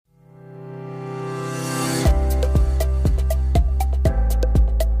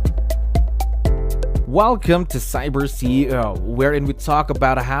Welcome to Cyber CEO, wherein we talk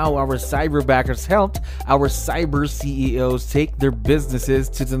about how our cyberbackers helped our cyber CEOs take their businesses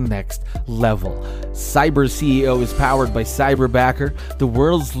to the next level. Cyber CEO is powered by Cyberbacker, the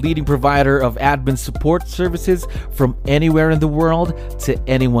world's leading provider of admin support services from anywhere in the world to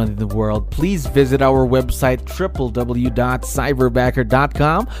anyone in the world. Please visit our website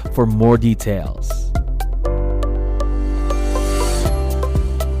www.cyberbacker.com for more details.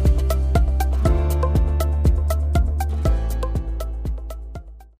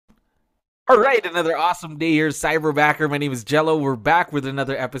 All right, another awesome day here, Cyberbacker. My name is Jello. We're back with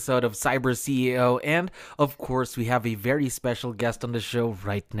another episode of Cyber CEO, and of course, we have a very special guest on the show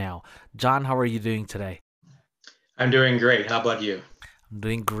right now. John, how are you doing today? I'm doing great. How about you? I'm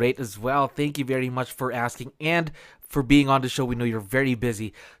doing great as well. Thank you very much for asking and for being on the show. We know you're very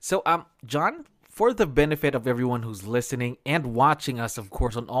busy. So, John, for the benefit of everyone who's listening and watching us, of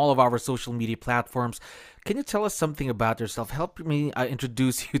course, on all of our social media platforms, can you tell us something about yourself? Help me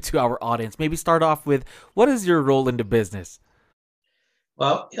introduce you to our audience. Maybe start off with, what is your role in the business?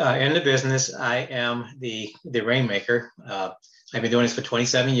 Well, in the business, I am the rainmaker. I've been doing this for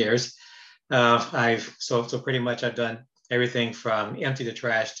 27 years. So pretty much I've done everything from empty the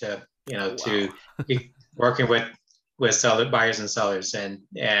trash to Wow. working with seller buyers and sellers and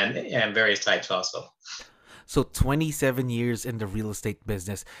various types also. So 27 years in the real estate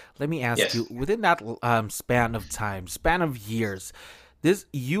business. Let me ask you, Yes, within that span of years, this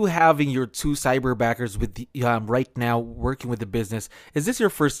you having your two cyberbackers with the, right now working with the business, is this your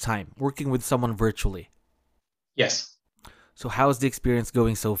first time working with someone virtually? yes. So how's the experience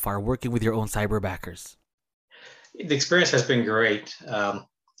going so far working with your own cyberbackers? The experience has been great. I'm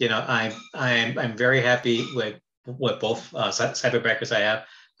very happy with both cyberbackers I have.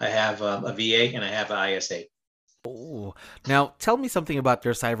 I have a VA and I have an ISA. Oh, now tell me something about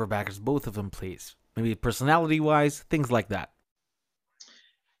your cyberbackers, both of them, please. Maybe personality wise, things like that.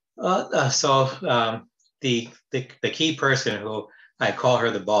 So the key person who I call her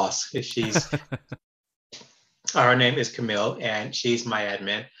the boss. Her name is Camille, and she's my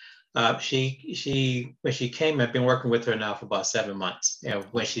admin. She when she came, I've been working with her now for about 7 months. And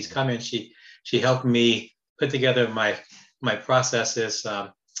when she's Oh, come in, she helped me put together my processes.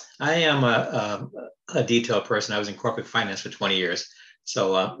 I am a detailed person. I was in corporate finance for 20 years,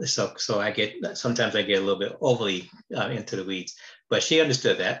 so sometimes I get a little bit overly into the weeds. But she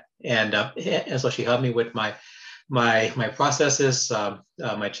understood that, and so she helped me with my processes,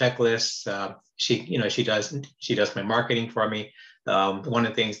 my checklists. She does my marketing for me. One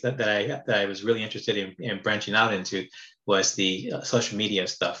of the things that I was really interested in branching out into was the social media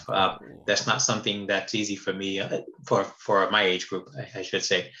stuff. oh. That's not something that's easy for me for my age group, I should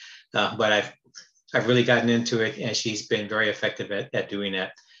say. But I've really gotten into it, and she's been very effective at doing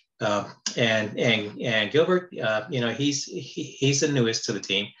that. And Gilbert, he's the newest to the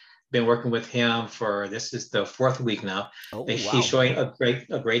team. Been working with him for this is the fourth week now. Oh, He's wow. showing a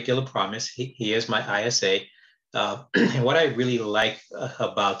great deal of promise. He is my ISA. And what I really like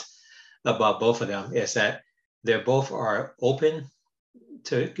about both of them is that they both are open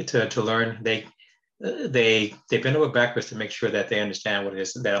to learn. They've been over backwards to make sure that they understand what it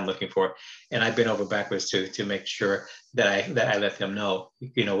is that I'm looking for, and I've been over backwards to make sure that I let them know,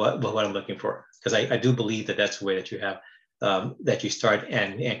 what I'm looking for, because I do believe that that's the way that you have that you start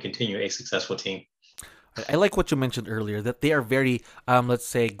and continue a successful team. I like what you mentioned earlier that they are very, let's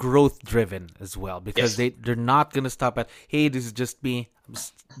say, growth driven as well because Yes, they're not gonna stop at, hey, this is just me,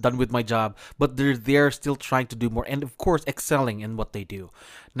 done with my job, but they're still trying to do more and of course excelling in what they do.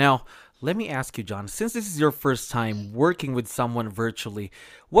 Now, let me ask you, John, since this is your first time working with someone virtually,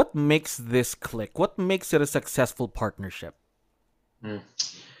 what makes this click? What makes it a successful partnership? mm.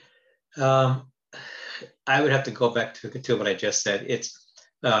 um, I would have to go back to what I just said. It's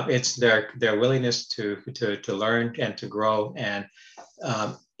their willingness to learn and to grow and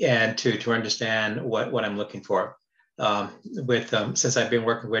to understand what I'm looking for. With Since I've been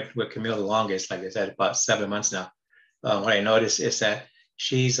working with Camille the longest, like I said, about 7 months now, what I noticed is that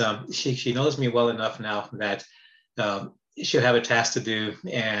she knows me well enough now that she'll have a task to do,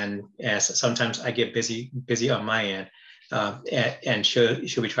 and as sometimes I get busy on my end, and she'll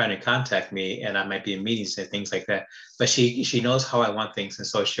be trying to contact me, and I might be in meetings and things like that. But she knows how I want things, and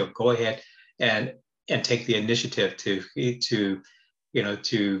so she'll go ahead and take the initiative to to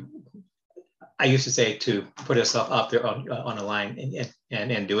I used to say to put herself out there on the line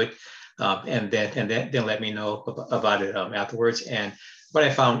and do it, and then let me know about it afterwards. And what I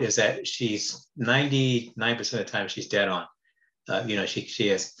found is that she's 99% of the time she's dead on. She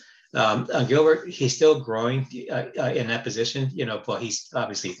is. Gilbert, he's still growing in that position. Well, he's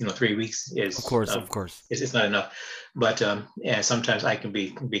obviously 3 weeks Of course, of course. is not enough, but and sometimes I can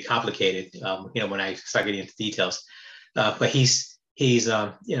be complicated. When I start getting into details, but he's he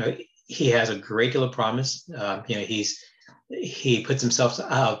has a great deal of promise. He puts himself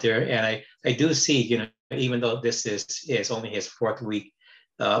out there, and I do see even though this is only his fourth week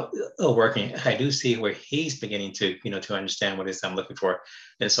working, I do see where he's beginning to understand what it is I'm looking for,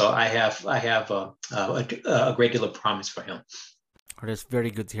 and so I have a great deal of promise for him. Oh, that's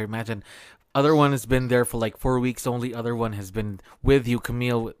very good to hear. Imagine, other one has been there for like 4 weeks only. Other one has been with you,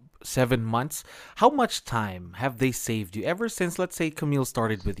 Camille, 7 months. How much time have they saved you ever since, let's say, Camille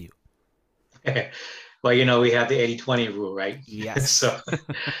started with you? Well, we have the 80/20 rule, right? Yes. So,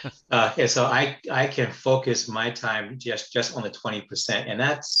 and so I can focus my time just on the 20%, and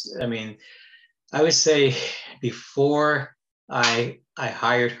that's, I mean, I would say before I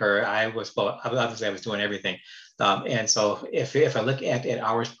hired her, obviously I was doing everything, and so if I look at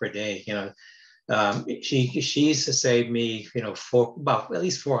hours per day, she used to save me, for about at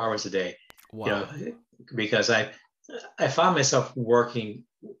least 4 hours a day, you know, Wow. because I found myself working,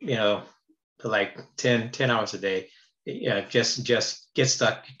 like 10 hours a day. Yeah, just get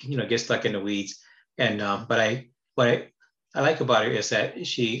stuck in the weeds. And but what I like about her is that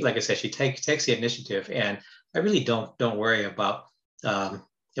she, like I said, she takes the initiative, and I really don't worry about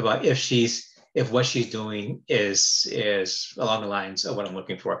if what she's doing is along the lines of what I'm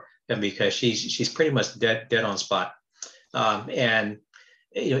looking for, and because she's pretty much dead on spot. And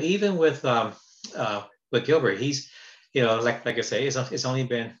even with Gilbert, he's, like I say, it's only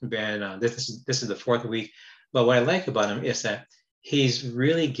been this is the fourth week, but what I like about him is that he's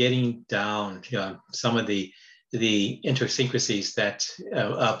really getting down, some of the idiosyncrasies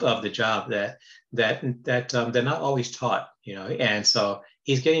of the job that they're not always taught, and so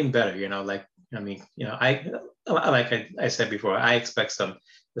he's getting better, like, I mean, like I said before, I expect some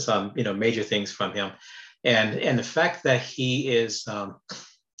major things from him, and the fact that he is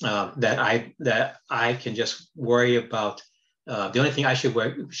that I can just worry about. The only thing I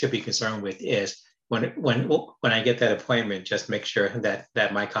should be concerned with is when I get that appointment, just make sure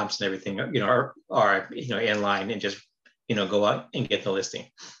that my comps and everything are in line, and just go out and get the listing.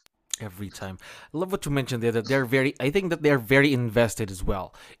 Every time. I love what you mentioned there, that they're very, I think that they're very invested as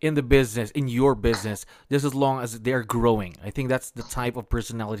well in the business, in your business, just as long as they're growing. I think that's the type of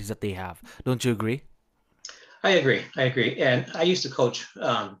personalities that they have. Don't you agree? I agree, and I used to coach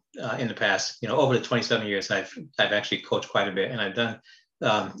in the past. Over the 27 years, I've actually coached quite a bit, and I've done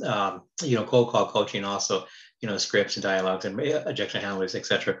cold call coaching also. Scripts and dialogues and objection handlers,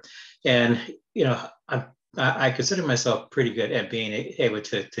 etc. And I consider myself pretty good at being able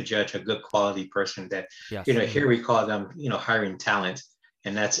to judge a good quality person. That Yes. here we call them hiring talent,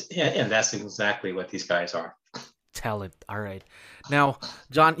 and that's exactly what these guys are. Talent. All right. Now,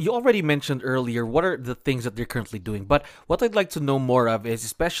 John, you already mentioned earlier what are the things that they're currently doing, but what I'd like to know more of is,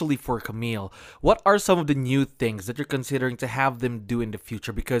 especially for Camille, what are some of the new things that you're considering to have them do in the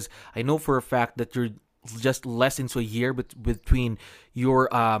future? Because I know for a fact that you're just less into a year between your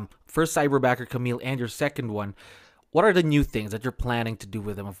first cyberbacker, Camille, and your second one. What are the new things that you're planning to do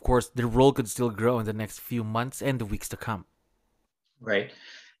with them? Of course, the role could still grow in the next few months and the weeks to come. Right.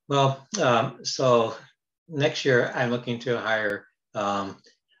 Well, so next year I'm looking to hire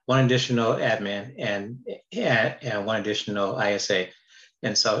one additional admin and one additional ISA,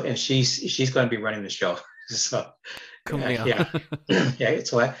 and she's going to be running the show. So Camille. yeah, yeah.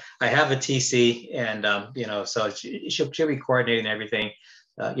 So I have a TC, and so she'll be coordinating everything.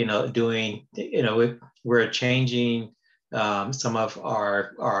 Doing, we're changing some of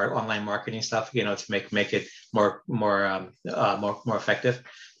our online marketing stuff, to make it more effective.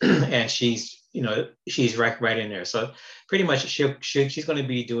 And she's right in there. So pretty much she's going to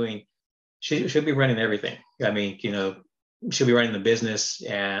be doing, she'll be running everything. I mean, she'll be running the business,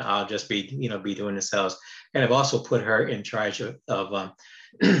 and I'll just be doing the sales. And I've also put her in charge of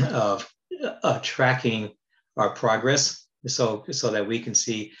tracking our progress, so that we can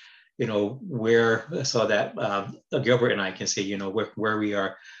see, where, so that Gilbert and I can see, where we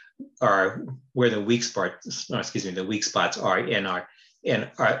are where the weak spots, no, excuse me, the weak spots are in our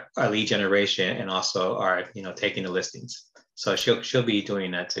lead generation, and also our taking the listings. So she'll be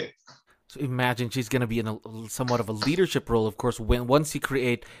doing that too. So imagine she's gonna be in somewhat of a leadership role, of course, when once you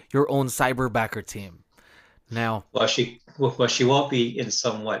create your own cyberbacker team. Now, Well, she won't be in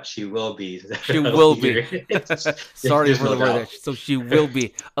somewhat. She will be she a will be. leader. Sorry There's for no the word there. doubt. So she will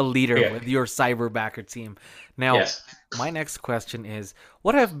be a leader Yeah. with your cyberbacker team. Now, Yes. my next question is,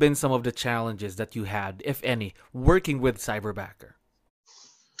 what have been some of the challenges that you had, if any, working with cyberbacker?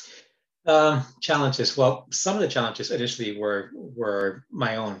 Challenges. Well, some of the challenges initially were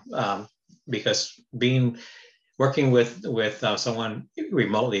my own, because being working with someone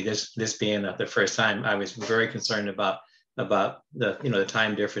remotely, this being the first time, I was very concerned about the the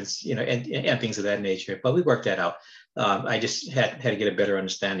time difference, and things of that nature. But we worked that out. I just had to get a better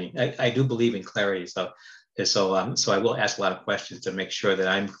understanding. I do believe in clarity, so I will ask a lot of questions to make sure that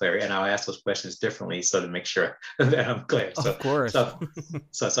I'm clear, and I'll ask those questions differently so to make sure that I'm clear. Of course.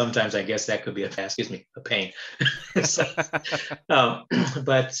 So sometimes I guess that could be a pain. so, um,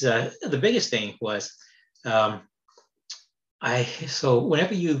 but the biggest thing was, um, so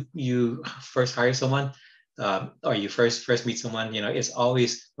whenever you first hire someone, or you first meet someone, it's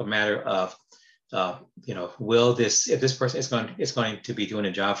always a matter of, will this, if this person is going to be doing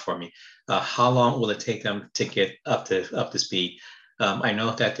a job for me, how long will it take them to get up to speed? I know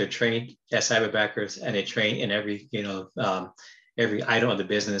that they're trained as cyberbackers, and they train in every item of the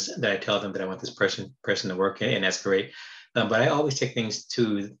business that I tell them that I want this person to work in, and that's great. But I always take things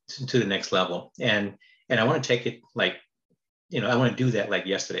to the next level, and I want to take it like, I want to do that like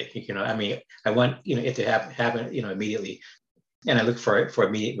yesterday. I mean, I want it to happen immediately, and I look for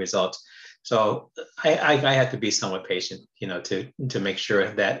immediate results. So I had to be somewhat patient, to make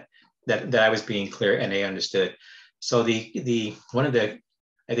sure that I was being clear and they understood. So the one of the,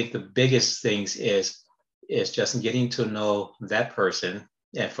 I think the biggest things is just getting to know that person,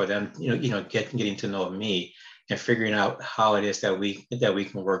 and for them, getting to know me, and figuring out how it is that we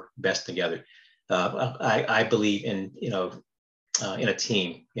can work best together. I believe in in a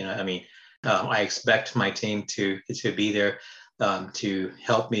team. I mean, I expect my team to be there, to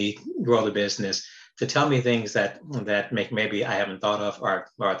help me grow the business, to tell me things that maybe I haven't thought of, or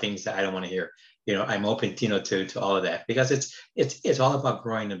things that I don't want to hear. I'm open, to all of that, because it's all about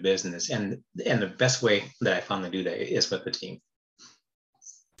growing the business, and the best way that I found to do that is with the team.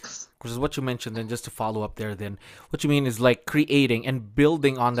 Which is what you mentioned. Then just to follow up there, then what you mean is like creating and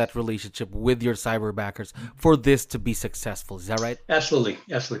building on that relationship with your cyberbackers for this to be successful. Is that right? Absolutely,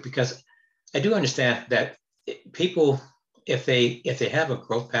 because I do understand that people, if they have a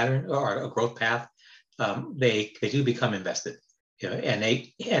growth pattern or a growth path, they do become invested, and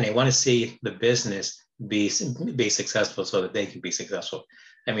they want to see the business be successful so that they can be successful.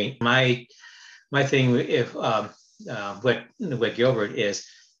 I mean, my thing with Gilbert is,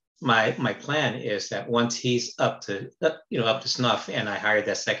 my plan is that once he's up to snuff, and I hired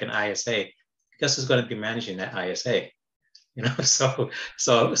that second ISA, guess who's going to be managing that ISA? So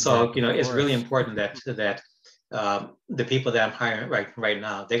it's really important that the people that I'm hiring right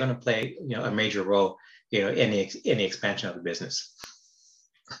now, they're going to play a major role in the expansion of the business.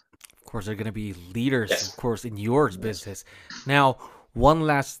 Of course, they're going to be leaders, yes. Of course, in your business. Now, one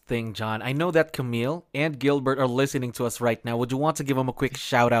last thing, John. I know that Camille and Gilbert are listening to us right now. Would you want to give them a quick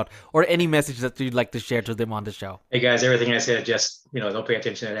shout out or any message that you'd like to share to them on the show? Hey guys, everything I said, just don't pay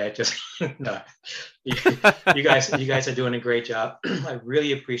attention to that. Just no. You guys are doing a great job. I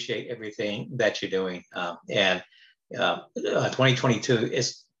really appreciate everything that you're doing, and 2022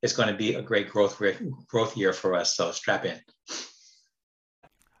 is going to be a great growth year for us. So strap in.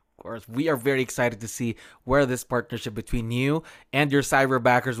 Of course, we are very excited to see where this partnership between you and your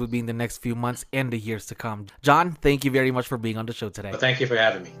cyberbackers will be in the next few months and the years to come. John, thank you very much for being on the show today. Well, thank you for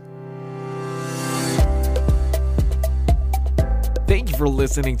having me. Thank you for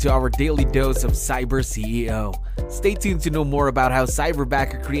listening to our daily dose of Cyber CEO. Stay tuned to know more about how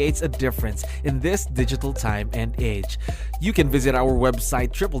Cyberbacker creates a difference in this digital time and age. You can visit our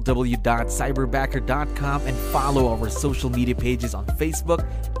website www.cyberbacker.com and follow our social media pages on Facebook,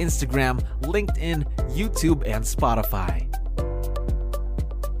 Instagram, LinkedIn, YouTube, and Spotify.